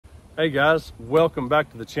Hey guys, welcome back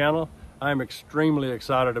to the channel. I am extremely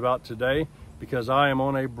excited about today because I am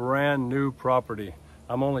on a brand new property.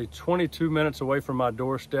 I'm only 22 minutes away from my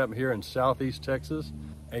doorstep here in Southeast Texas.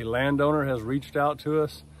 A landowner has reached out to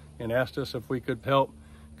us and asked us if we could help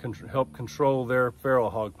control their feral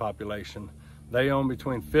hog population. They own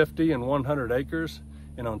between 50 and 100 acres,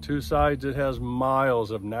 and on two sides it has miles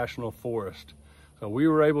of national forest. So we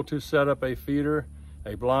were able to set up a feeder,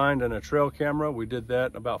 a blind, and a trail camera. We did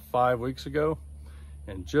that about 5 weeks ago,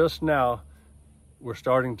 and just now we're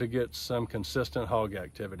starting to get some consistent hog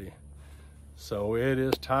activity. So it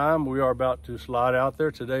is time. We are about to slide out there.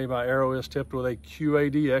 Today my arrow is tipped with a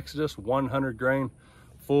QAD Exodus 100 grain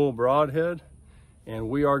full broadhead, and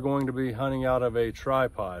we are going to be hunting out of a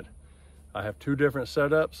tripod. I have two different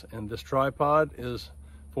setups, and this tripod is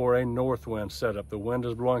for a north wind setup. The wind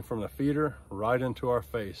is blowing from the feeder right into our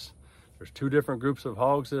face. There's two different groups of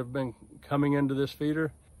hogs that have been coming into this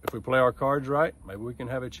feeder. If we play our cards right, maybe we can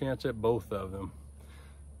have a chance at both of them.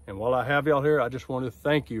 And while I have y'all here, I just want to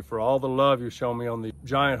thank you for all the love you show me on the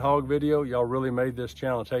giant hog video. Y'all really made this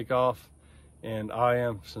channel take off, and I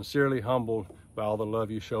am sincerely humbled by all the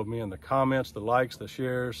love you showed me in the comments, the likes, the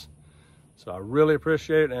shares. So I really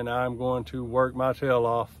appreciate it, and I'm going to work my tail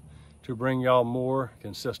off to bring y'all more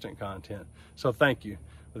consistent content. So thank you.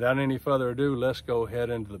 Without any further ado, let's go ahead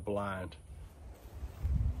into the blind.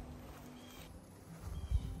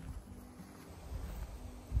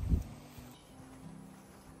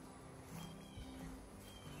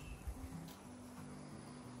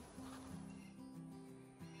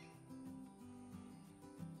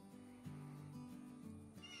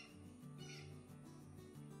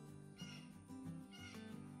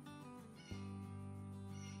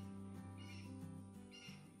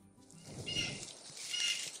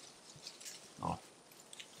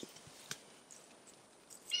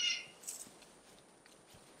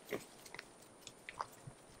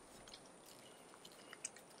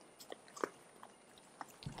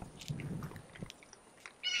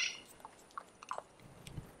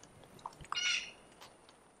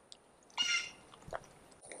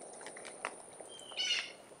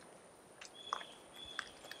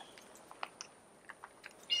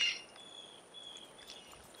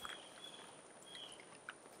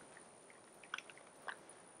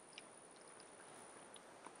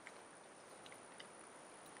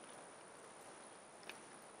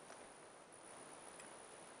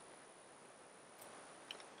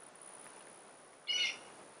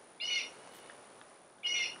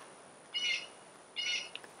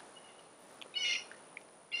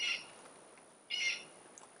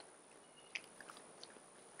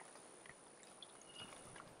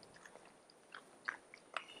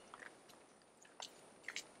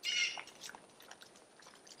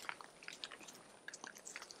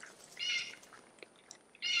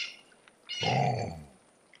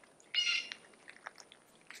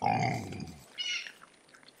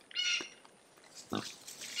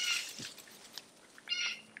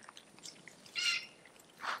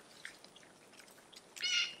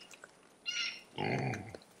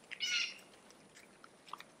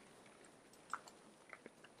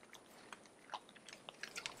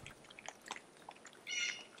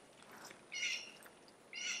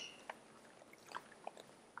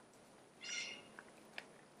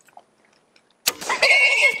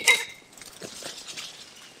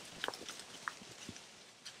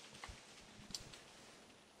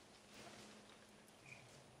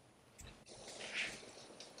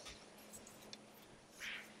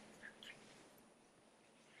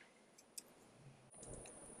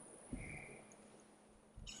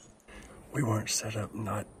 We weren't set up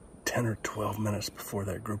not 10 or 12 minutes before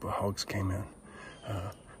that group of hogs came in.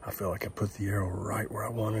 I feel like I put the arrow right where I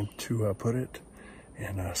wanted to put it,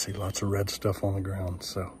 and I see lots of red stuff on the ground.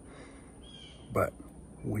 But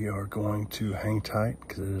we are going to hang tight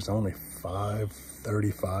because it is only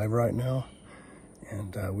 5:35 right now,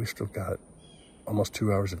 and we still got almost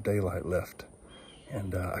 2 hours of daylight left,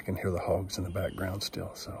 and I can hear the hogs in the background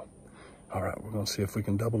still. So, all right, we're gonna see if we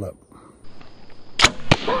can double up.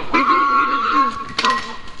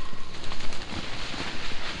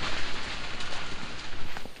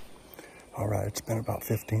 All right, it's been about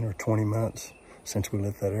 15 or 20 minutes since we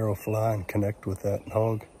let that arrow fly and connect with that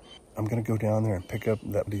hog. I'm gonna go down there and pick up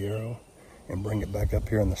the arrow and bring it back up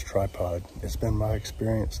here on this tripod. It's been my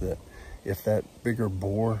experience that if that bigger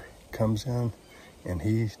boar comes in and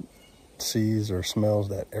he sees or smells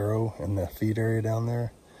that arrow in the feed area down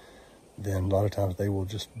there, then a lot of times they will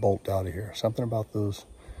just bolt out of here. Something about those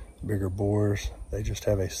bigger boars, they just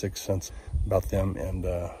have a sixth sense about them. And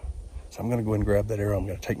so I'm gonna go ahead and grab that arrow. I'm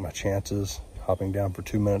gonna take my chances hopping down for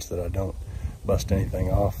 2 minutes that I don't bust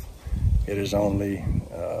anything off. It is only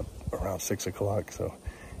around 6 o'clock, so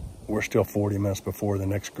we're still 40 minutes before the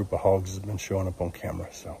next group of hogs has been showing up on camera.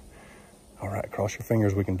 So, all right, cross your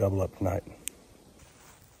fingers, we can double up tonight.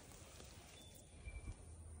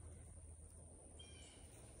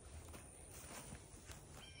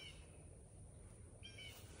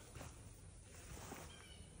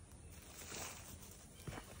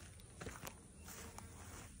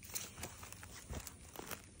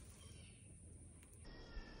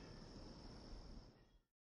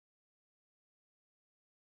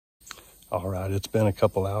 All right, it's been a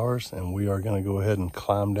couple hours and we are gonna go ahead and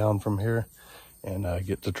climb down from here and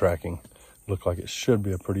get to tracking. Look like it should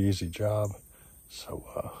be a pretty easy job. So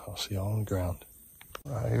I'll see y'all on the ground.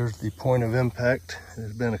 All right, here's the point of impact. It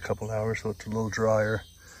has been a couple hours, so it's a little drier.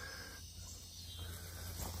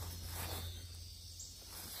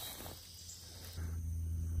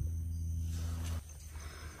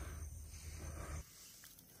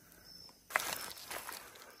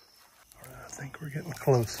 I think we're getting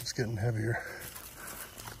close. It's getting heavier.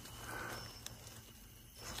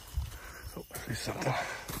 Oh, I see something.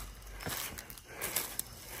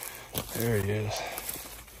 There he is.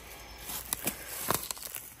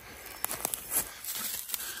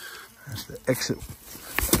 That's the exit.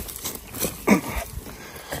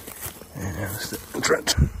 And that's the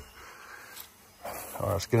entrance. All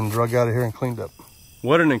right, let's get him drug out of here and cleaned up.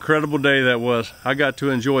 What an incredible day that was. I got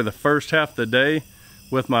to enjoy the first half of the day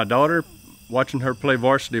with my daughter, watching her play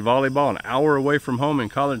varsity volleyball an hour away from home in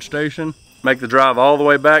College Station, make the drive all the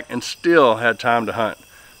way back, and still had time to hunt.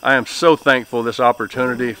 I am so thankful this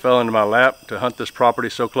opportunity fell into my lap to hunt this property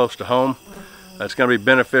so close to home. That's going to be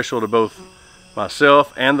beneficial to both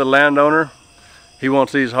myself and the landowner. He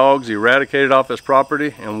wants these hogs eradicated off his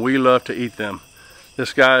property, and we love to eat them.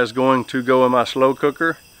 This guy is going to go in my slow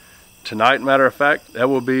cooker tonight. Matter of fact, that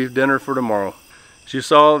will be dinner for tomorrow. As you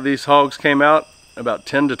saw, these hogs came out about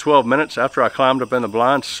 10 to 12 minutes after I climbed up in the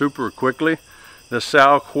blind super quickly. This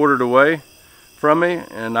sow quartered away from me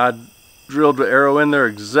and I drilled the arrow in there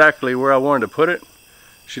exactly where I wanted to put it.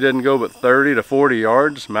 She didn't go but 30 to 40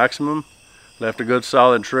 yards maximum. Left a good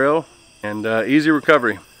solid trail and easy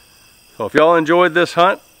recovery. So if y'all enjoyed this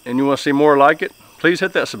hunt and you want to see more like it, please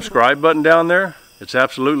hit that subscribe button down there. It's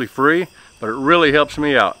absolutely free, but it really helps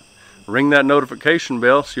me out. Ring that notification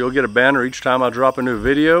bell so you'll get a banner each time I drop a new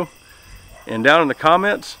video. And down in the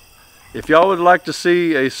comments, if y'all would like to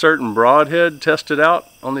see a certain broadhead tested out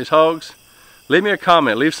on these hogs, leave me a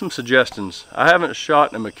comment, leave some suggestions. I haven't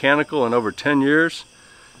shot a mechanical in over 10 years,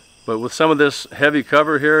 but with some of this heavy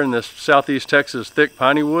cover here in this southeast Texas thick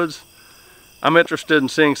piney woods, I'm interested in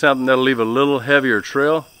seeing something that'll leave a little heavier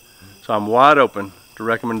trail. So I'm wide open to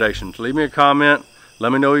recommendations. Leave me a comment,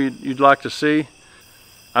 let me know what you'd like to see.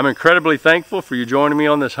 I'm incredibly thankful for you joining me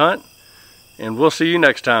on this hunt, and we'll see you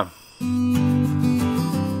next time.